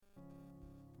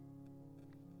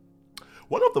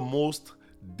One of the most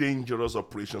dangerous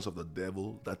operations of the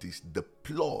devil that is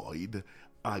deployed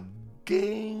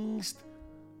against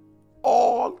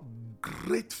all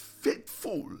great,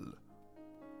 faithful,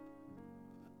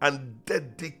 and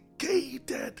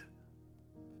dedicated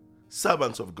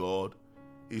servants of God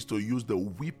is to use the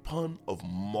weapon of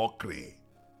mockery.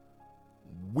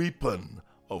 Weapon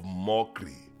of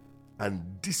mockery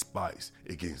and despise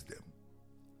against them.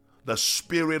 The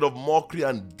spirit of mockery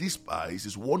and despise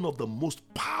is one of the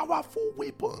most powerful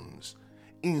weapons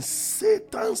in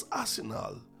Satan's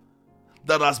arsenal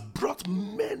that has brought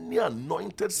many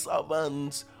anointed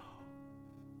servants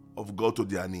of God to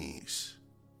their knees.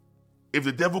 If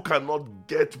the devil cannot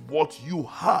get what you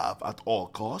have at all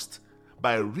cost,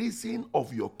 by reason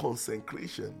of your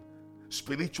consecration,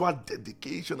 spiritual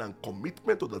dedication, and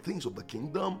commitment to the things of the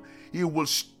kingdom, he will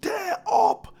stir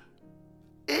up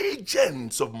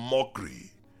agents of mockery,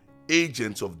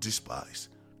 agents of despise,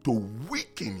 to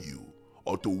weaken you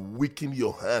or to weaken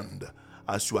your hand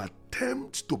as you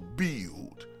attempt to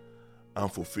build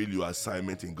and fulfill your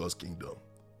assignment in God's kingdom.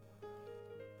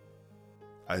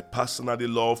 I personally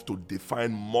love to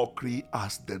define mockery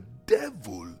as the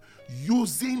devil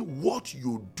using what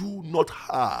you do not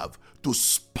have to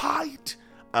spite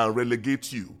and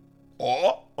relegate you.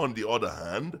 Or, on the other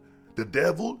hand, the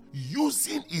devil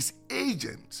using his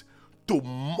agents to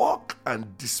mock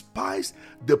and despise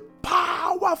the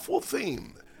powerful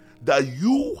thing that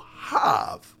you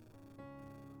have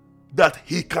that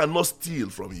he cannot steal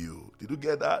from you. Did you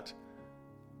get that?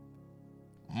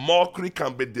 Mockery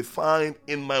can be defined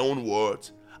in my own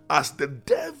words as the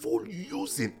devil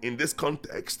using, in this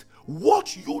context,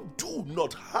 what you do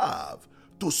not have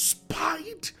to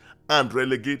spite and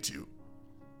relegate you.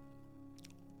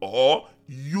 Or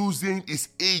using his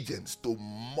agents to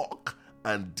mock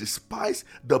and despise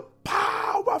the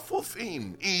powerful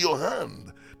thing in your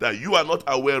hand that you are not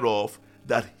aware of,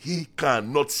 that he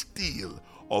cannot steal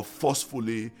or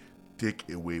forcefully take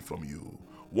away from you.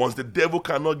 Once the devil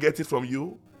cannot get it from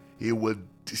you, he will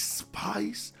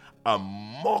despise and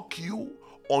mock you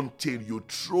until you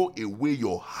throw away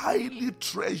your highly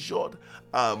treasured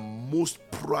and most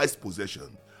prized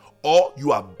possession, or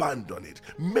you abandon it.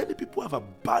 Many people have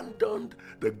abandoned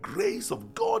the grace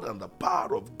of God and the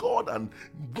power of God and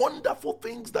wonderful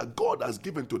things that God has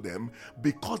given to them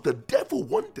because the devil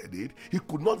wanted it, he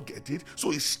could not get it, so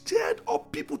he stirred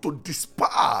up people to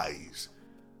despise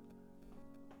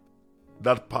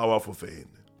that powerful thing.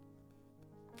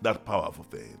 That powerful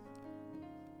thing.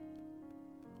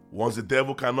 Once the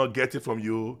devil cannot get it from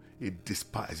you, he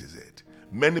despises it.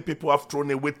 Many people have thrown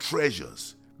away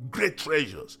treasures, great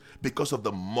treasures, because of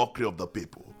the mockery of the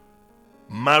people.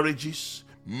 Marriages,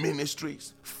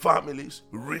 ministries, families,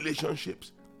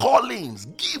 relationships, callings,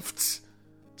 gifts,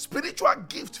 spiritual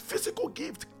gifts, physical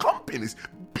gifts, companies,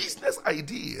 business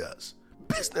ideas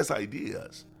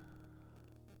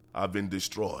have been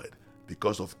destroyed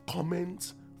because of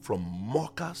comments from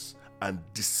mockers and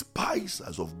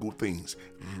despisers of good things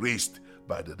raised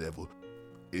by the devil.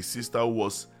 A sister who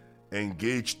was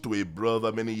engaged to a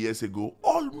brother many years ago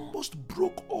almost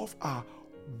broke off a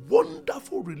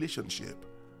wonderful relationship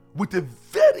with a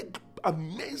very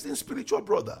amazing spiritual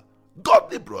brother,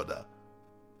 godly brother,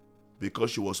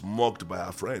 because she was mocked by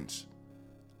her friends.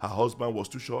 Her husband was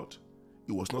too short,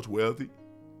 he was not wealthy,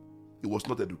 he was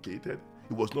not educated,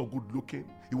 he was not good looking,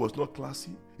 he was not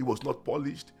classy, he was not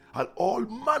polished, and all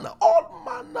manner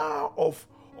of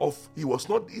he was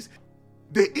not this.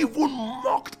 They even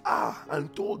mocked her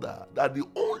and told her that the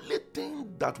only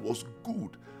thing that was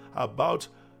good about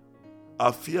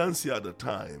her fiancé at the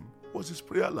time was his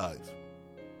prayer life.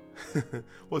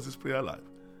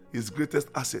 His greatest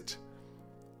asset.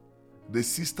 The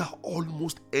sister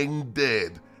almost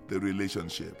ended the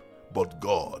relationship, but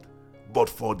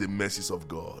for the mercies of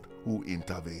God who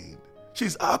intervened.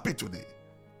 She's happy today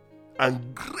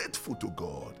and grateful to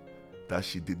God that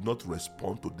she did not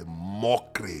respond to the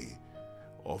mockery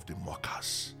of the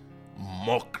mockers.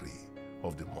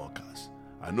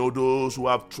 I know those who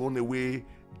have thrown away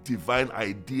divine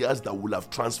ideas that will have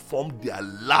transformed their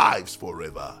lives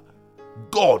forever.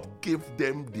 God gave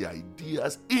them the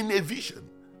ideas in a vision.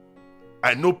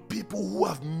 I know people who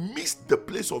have missed the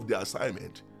place of their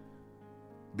assignment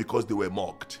because they were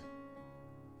mocked.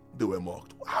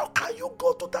 How can you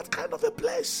go to that kind of a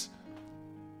place?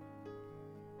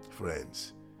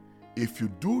 Friends, if you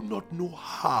do not know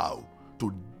how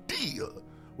to deal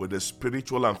with the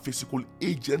spiritual and physical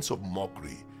agents of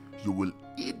mockery, you will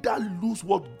either lose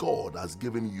what God has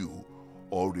given you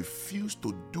or refuse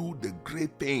to do the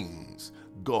great things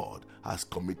God has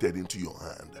committed into your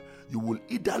hand. You will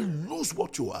either lose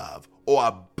what you have or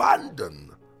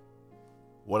abandon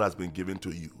what has been given to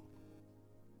you.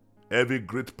 Every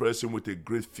great person with a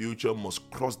great future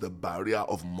must cross the barrier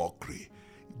of mockery.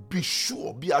 Be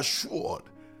assured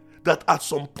that at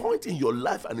some point in your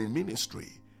life and in ministry,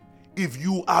 if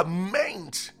you are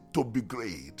meant to be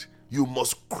great, you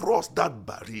must cross that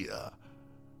barrier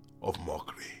of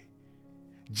mockery.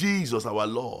 Jesus, our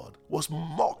Lord, was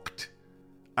mocked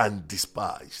and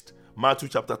despised. Matthew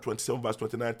chapter 27 verse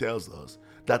 29 tells us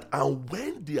that, and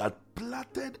when they had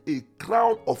plaited a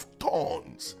crown of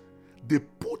thorns, they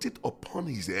put it upon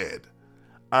his head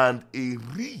and a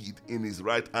reed in his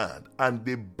right hand, and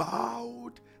they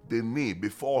bowed the knee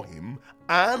before him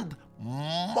and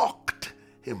mocked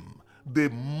him. They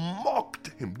mocked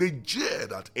him. They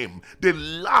jeered at him. They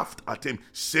laughed at him,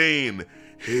 saying,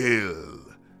 "Hail,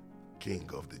 King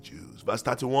of the Jews." Verse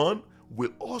 31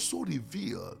 will also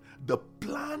reveal the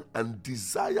plan and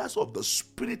desires of the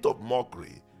spirit of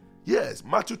mockery. Yes,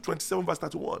 Matthew 27 verse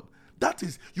 31. That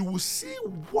is, you will see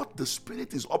what the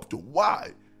spirit is up to.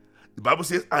 Why? The Bible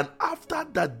says, and after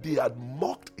that they had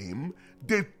mocked him,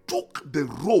 they took the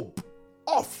robe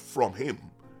off from him.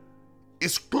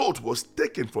 His clothes was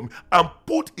taken from him and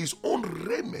put his own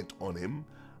raiment on him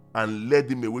and led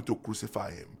him away to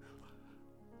crucify him.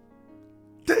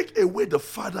 Take away the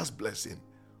Father's blessing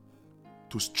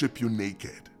to strip you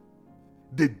naked.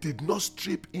 They did not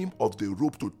strip him of the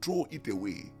robe to throw it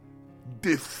away.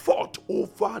 They fought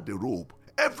over the robe.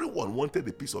 Everyone wanted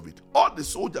a piece of it. All the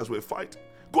soldiers were fighting.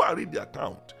 Go and read the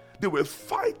account. They were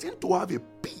fighting to have a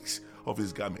piece of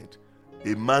his garment.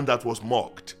 A man that was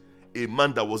mocked, a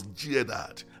man that was jeered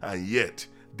at, and yet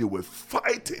they were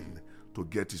fighting to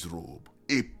get his robe.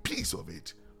 A piece of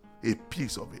it. A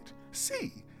piece of it.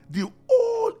 See, the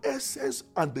whole essence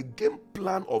and the game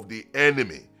plan of the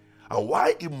enemy, and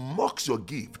why he mocks your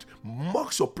gift,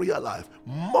 mocks your prayer life,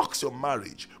 mocks your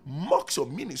marriage, mocks your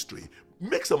ministry,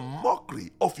 makes a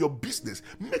mockery of your business,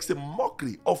 makes a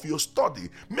mockery of your study,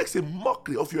 makes a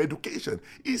mockery of your education,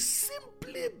 is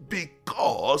simply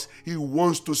because he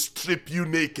wants to strip you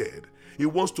naked. He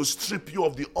wants to strip you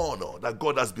of the honor that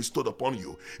God has bestowed upon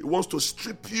you. He wants to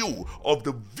strip you of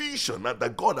the vision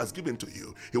that God has given to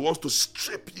you. He wants to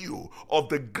strip you of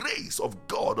the grace of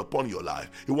God upon your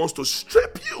life. He wants to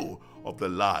strip you of the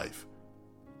life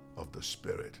of the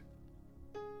Spirit.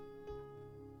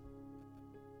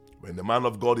 When the man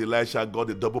of God Elisha got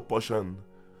a double portion,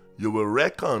 you will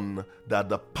reckon that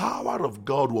the power of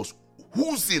God was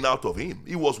oozing out of him.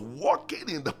 He was walking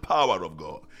in the power of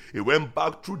God. He went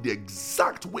back through the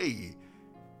exact way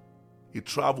he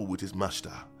traveled with his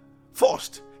master.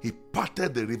 First, he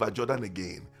parted the river Jordan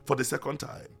again for the second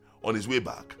time on his way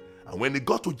back. And when he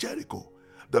got to Jericho,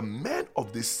 the men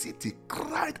of the city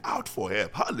cried out for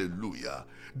help. Hallelujah.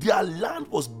 Their land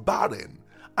was barren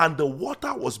and the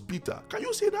water was bitter. Can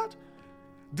you see that?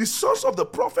 The sons of the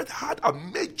prophet had a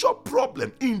major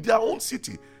problem in their own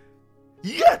city.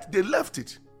 Yet they left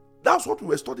it. That's what we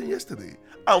were studying yesterday.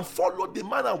 And followed the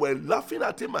man and were laughing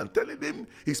at him and telling him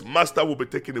his master will be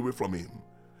taken away from him.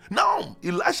 Now,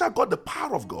 Elisha got the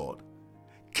power of God,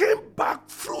 came back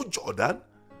through Jordan,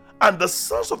 and the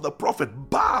sons of the prophet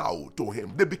bowed to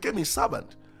him. They became his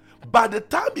servant. By the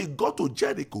time he got to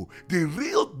Jericho, the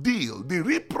real deal, the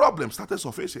real problem started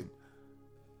surfacing.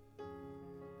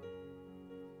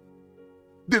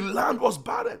 The land was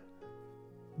barren.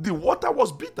 The water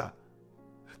was bitter.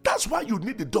 That's why you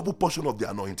need the double portion of the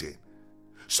anointing.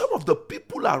 Some of the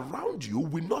people around you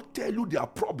will not tell you their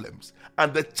problems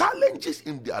and the challenges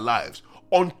in their lives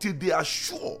until they are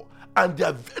sure, and they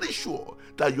are very sure,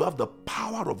 that you have the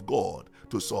power of God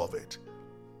to solve it.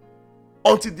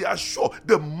 Until they are sure.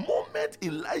 The moment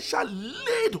Elisha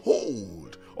laid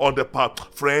hold on the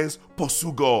path, friends,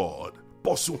 pursue God.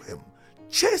 Pursue him.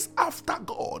 Chase after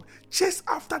God. Chase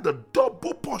after the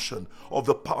double portion of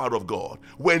the power of God.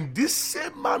 When this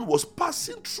same man was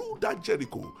passing through that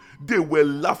Jericho, they were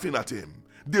laughing at him.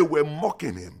 They were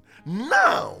mocking him.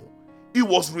 Now, he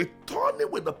was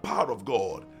returning with the power of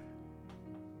God.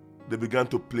 They began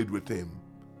to plead with him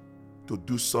to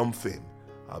do something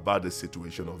about the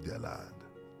situation of their land.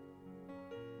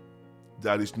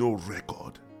 There is no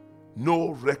record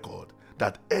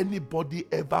that anybody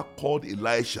ever called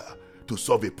Elisha to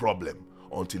solve a problem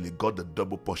until he got the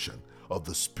double portion of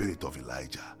the spirit of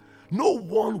Elijah. No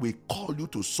one will call you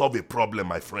to solve a problem,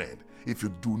 my friend, if you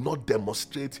do not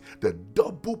demonstrate the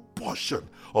double portion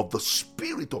of the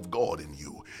Spirit of God in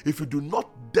you. If you do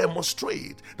not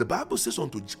demonstrate, the Bible says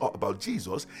about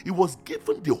Jesus, he was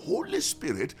given the Holy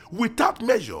Spirit without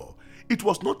measure. It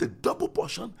was not a double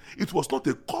portion. It was not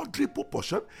a quadruple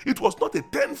portion. It was not a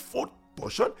 10-fold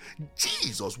portion.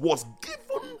 Jesus was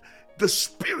given the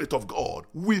Spirit of God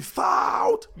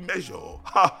without measure.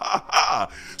 Ha ha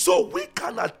ha. So we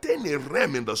can attain a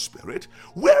realm in the Spirit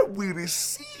where we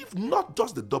receive not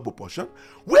just the double portion,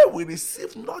 where we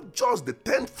receive not just the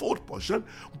tenfold portion,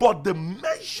 but the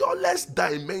measureless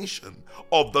dimension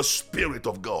of the Spirit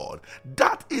of God.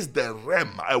 That is the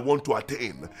realm I want to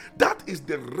attain. That is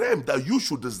the realm that you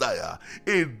should desire.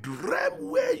 A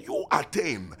realm where you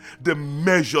attain the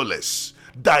measureless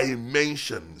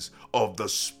dimensions of the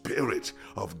Spirit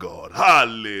of God.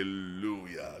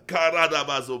 Hallelujah.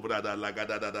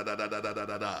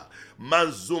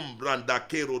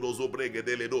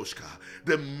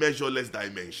 The measureless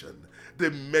dimension.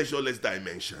 The measureless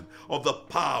dimension of the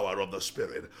power of the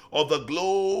Spirit, of the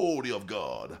glory of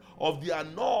God, of the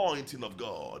anointing of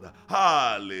God.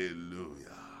 Hallelujah.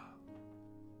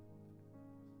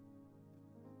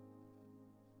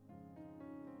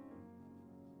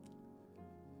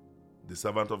 The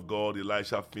servant of God,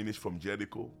 Elisha, finished from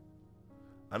Jericho.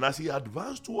 And as he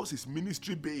advanced towards his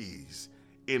ministry base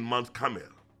in Mount Carmel,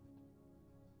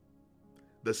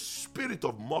 the spirit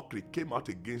of mockery came out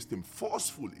against him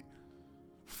forcefully.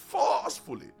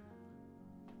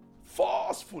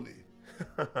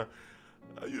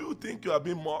 You think you are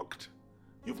being mocked?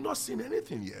 You've not seen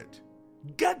anything yet.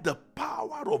 Get the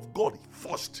power of God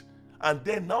first, and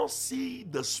then now see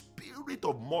the spirit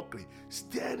of mockery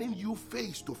staring you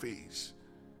face to face,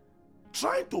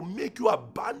 trying to make you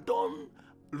abandon,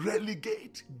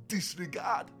 relegate,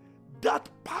 disregard that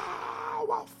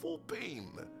powerful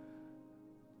pain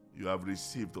you have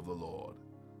received of the Lord.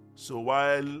 So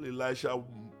while Elisha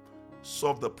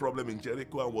solved the problem in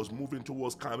Jericho and was moving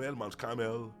towards Carmel, Mount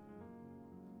Carmel,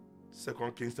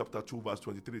 2 Kings chapter 2 verse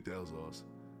 23 tells us,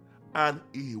 and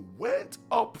he went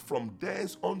up from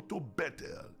thence unto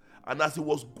Bethel, and as he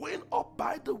was going up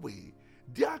by the way,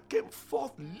 there came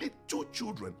forth little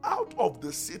children out of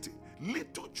the city.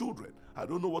 Little children. I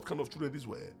don't know what kind of children these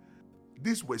were.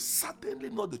 These were certainly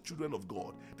not the children of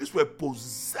God. These were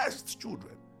possessed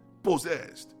children.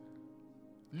 Possessed.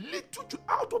 Little children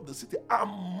out of the city, and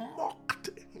mocked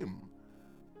him,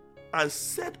 and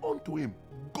said unto him,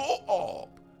 Go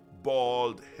up,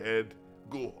 bald head,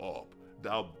 go up,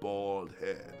 thou bald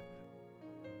head.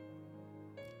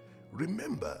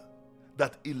 Remember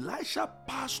that Elisha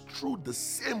passed through the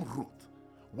same route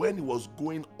when he was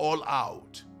going all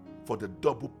out for the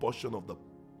double portion of the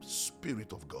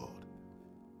Spirit of God.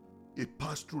 He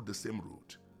passed through the same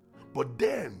route. But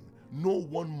then no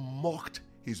one mocked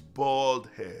his bald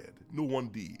head. No one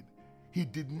did. He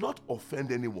did not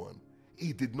offend anyone.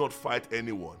 He did not fight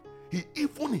anyone. He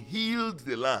even healed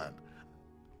the land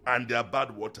and their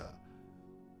bad water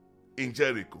in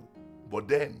Jericho. But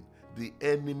then the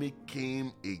enemy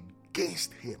came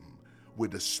against him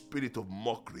with the spirit of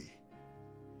mockery.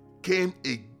 Came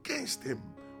against him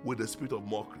with the spirit of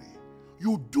mockery.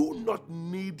 You do not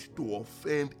need to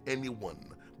offend anyone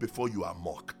before you are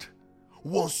mocked.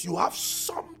 Once you have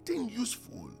something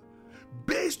useful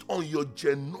based on your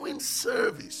genuine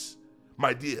service,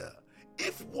 my dear,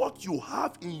 if what you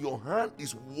have in your hand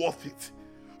is worth it,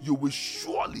 you will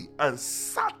surely and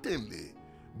certainly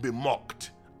be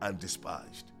mocked and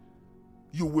despised.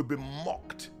 You will be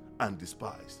mocked and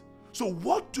despised. So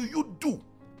what do you do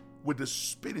with the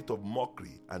spirit of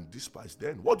mockery and despise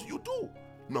then? What do you do?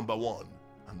 Number one,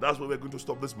 and that's where we're going to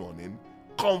stop this morning,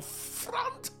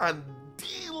 confront and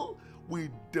deal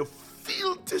with the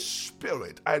filthy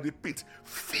spirit. I repeat,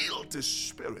 filthy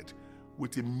spirit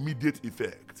with immediate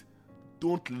effect.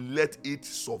 Don't let it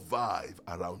survive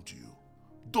around you.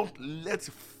 Don't let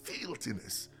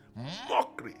filthiness,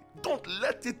 mockery, don't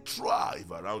let it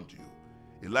thrive around you.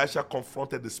 Elisha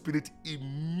confronted the spirit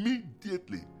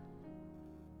immediately.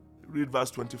 Read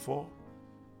verse 24.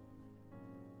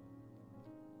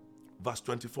 Verse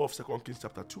 24 of 2 Kings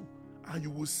chapter 2. And you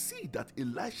will see that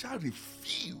Elisha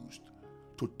refused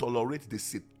to tolerate the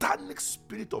satanic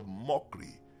spirit of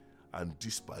mockery and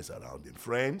despise around him.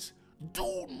 Friends,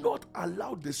 do not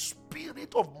allow the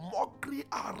spirit of mockery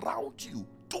around you.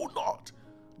 Do not.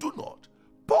 Do not.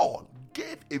 Paul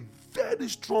gave a very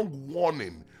strong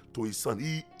warning to his son.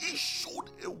 He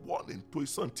issued a warning to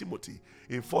his son Timothy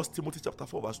in 1 Timothy chapter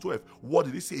 4 verse 12. What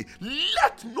did he say?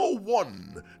 Let no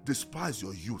one despise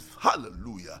your youth.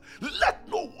 Hallelujah. Let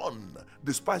no one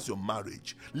despise your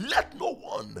marriage. Let no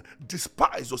one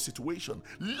despise your situation.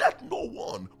 Let no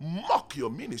one mock your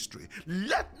ministry.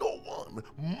 Let no one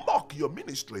mock your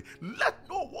ministry. Let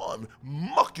no one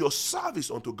mock your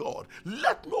service unto God.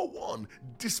 Let no one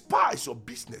despise your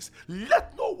business.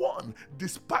 Let no one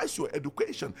despise your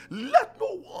education. Let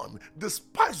no one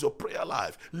despise your prayer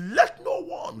life. Let no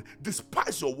one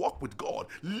despise your walk with God.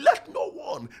 Let no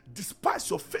one despise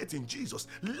your faith in Jesus.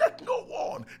 Let no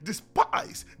one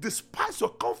despise your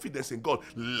confidence in God.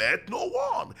 Let no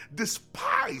one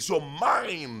despise your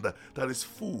mind that is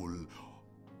full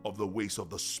of the ways of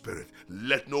the Spirit.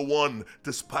 Let no one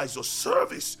despise your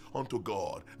service unto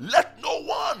God. Let no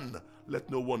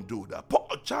one do that. Paul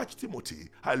charged Timothy.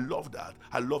 I love that.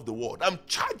 I love the word. I'm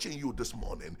charging you this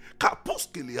morning.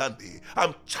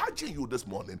 I'm charging you this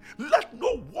morning. Let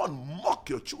no one mock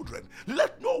your children.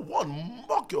 Let no one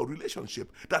mock your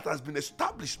relationship that has been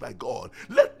established by God.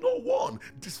 Let no one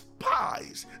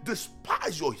despise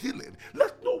your healing.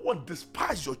 Let no one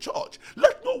despise your church.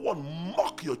 Let no one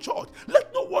mock your church.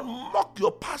 Let no one mock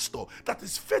your pastor that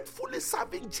is faithfully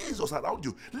serving Jesus around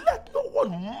you. Let no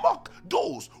one mock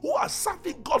those who are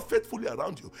serving God faithfully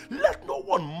around you. Let no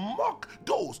one mock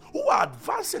those who are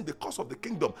advancing the cause of the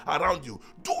kingdom around you.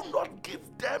 Do not give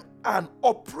them an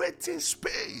operating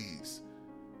space.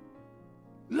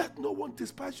 Let no one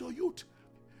despise your youth.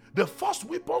 The first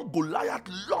weapon Goliath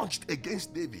launched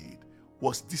against David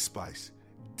was despise,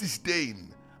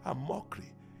 disdain, and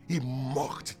mockery. He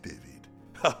mocked David.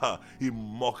 He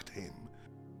mocked him.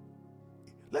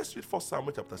 Let's read 1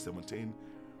 Samuel chapter 17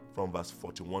 from verse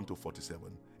 41 to 47.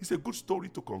 It's a good story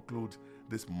to conclude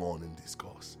this morning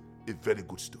discourse. A very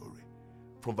good story.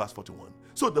 From verse 41.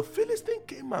 So the Philistine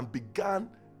came and began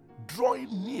drawing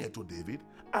near to David,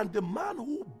 and the man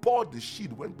who bore the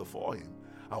shield went before him.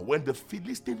 And when the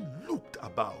Philistine looked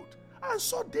about and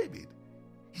saw David,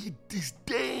 he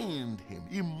disdained him,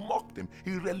 he mocked him,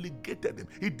 he relegated him,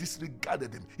 he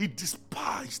disregarded him, he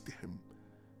despised him.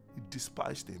 He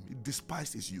despised him, he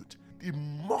despised his youth, he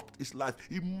mocked his life,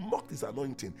 he mocked his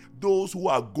anointing. Those who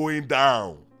are going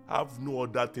down have no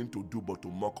other thing to do but to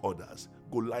mock others.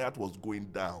 Goliath was going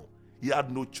down. He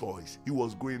had no choice. He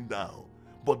was going down.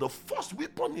 But the first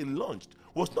weapon he launched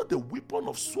was not a weapon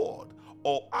of sword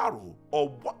or arrow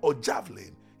or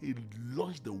javelin. He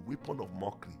launched the weapon of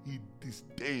mockery. He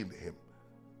disdained him,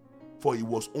 for he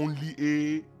was only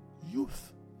a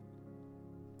youth,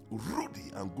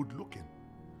 ruddy and good looking.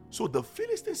 So the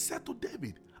Philistine said to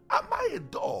David, am I a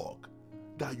dog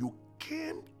that you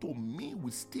came to me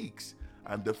with sticks?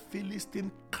 And the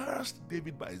Philistine cursed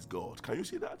David by his God. Can you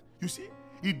see that? You see,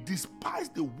 he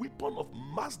despised the weapon of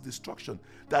mass destruction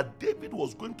that David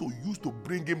was going to use to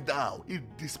bring him down. He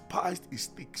despised his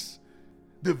sticks.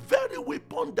 The very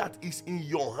weapon that is in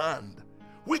your hand,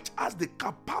 which has the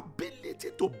capability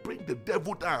to bring the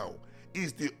devil down,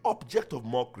 is the object of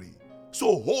mockery.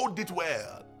 So hold it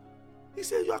well. He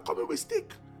said, you are coming with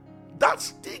stick. That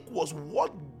stick was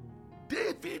what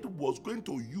David was going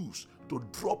to use to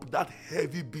drop that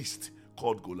heavy beast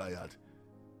called Goliath.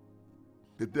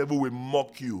 The devil will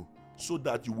mock you so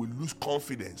that you will lose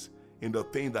confidence in the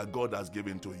thing that God has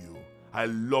given to you. I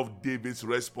love David's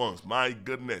response. My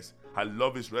goodness. I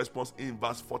love his response in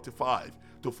verse 45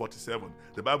 to 47.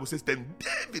 The Bible says, then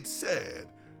David said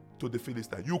to the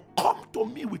Philistine, you come to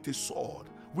me with a sword,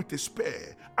 with a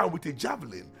spear, and with a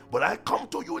javelin, but I come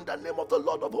to you in the name of the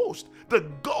Lord of hosts, the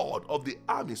God of the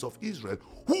armies of Israel,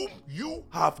 whom you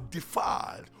have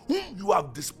defied, whom you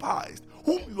have despised,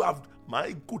 whom you have,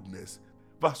 my goodness.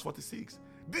 Verse 46,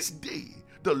 this day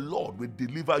the Lord will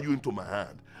deliver you into my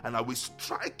hand, and I will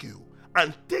strike you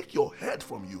and take your head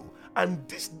from you. And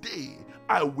this day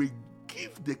I will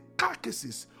give the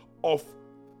carcasses of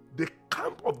the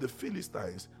camp of the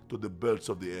Philistines to the birds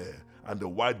of the air and the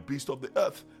wild beasts of the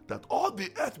earth, that all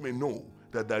the earth may know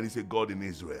that there is a God in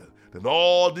Israel. Then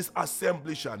all this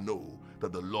assembly shall know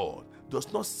that the Lord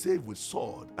does not save with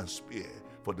sword and spear,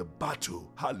 for the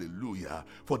battle, hallelujah,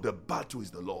 for the battle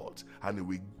is the Lord's, and he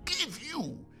will give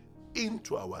you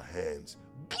into our hands.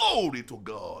 Glory to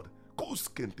God.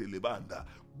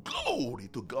 Glory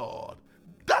to God.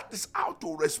 That is how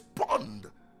to respond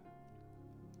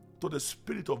to the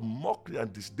spirit of mockery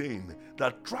and disdain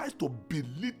that tries to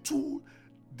belittle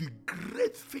the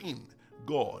great thing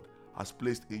God has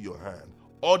placed in your hand.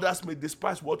 Others may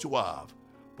despise what you have,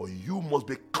 but you must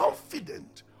be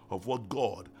confident of what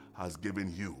God has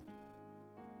given you.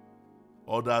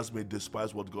 Others may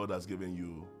despise what God has given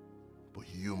you, but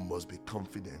you must be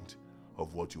confident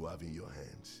of what you have in your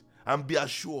hands. And be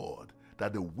assured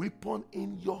that the weapon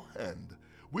in your hand,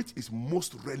 which is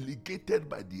most relegated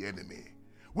by the enemy,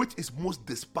 which is most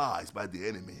despised by the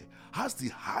enemy, has the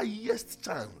highest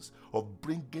chance of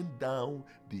bringing down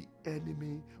the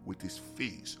enemy with his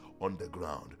face on the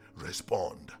ground.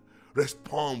 Respond.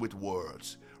 Respond with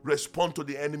words. Respond to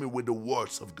the enemy with the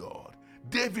words of God.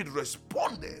 David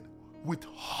responded with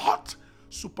hot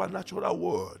supernatural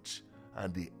words,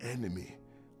 and the enemy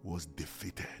was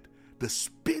defeated. The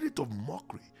spirit of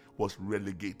mockery was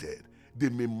relegated. They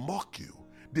may mock you,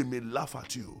 they may laugh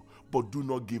at you, but do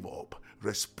not give up.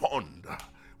 Respond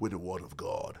with the word of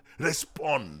God.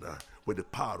 Respond with the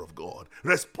power of God.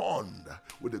 Respond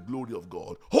with the glory of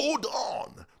God. Hold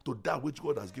on to that which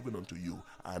God has given unto you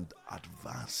and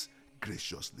advance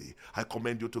graciously. I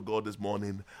commend you to God this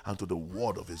morning and to the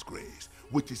word of his grace,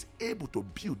 which is able to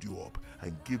build you up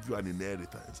and give you an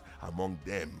inheritance among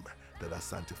them that are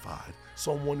sanctified.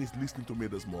 Someone is listening to me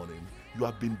this morning. You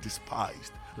have been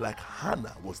despised like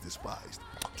Hannah was despised.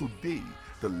 Today,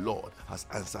 the Lord has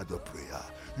answered your prayer.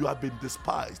 You have been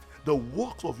despised. The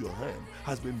works of your hand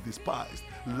has been despised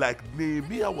like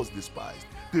Nehemiah was despised.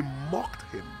 They mocked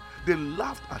him. They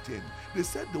laughed at him. They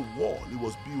said the wall he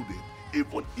was building,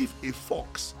 even if a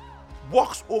fox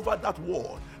walks over that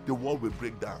wall, the wall will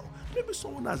break down. Maybe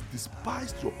someone has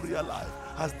despised your prayer life,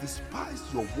 has despised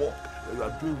your walk that you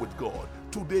are doing with God.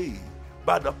 Today,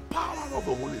 by the power of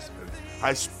the Holy Spirit,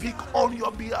 I speak on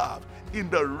your behalf in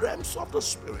the realms of the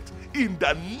Spirit, in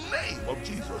the name of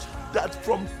Jesus, that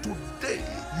from today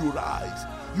you rise.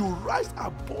 You rise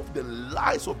above the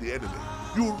lies of the enemy.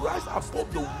 You rise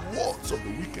above the words of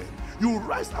the wicked. You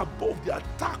rise above the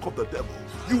attack of the devil.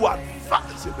 You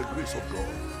advance in the grace of God.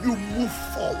 You move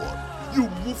forward. You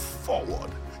move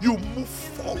forward. You move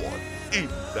forward in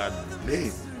the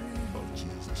name of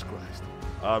Jesus Christ.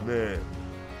 Amen.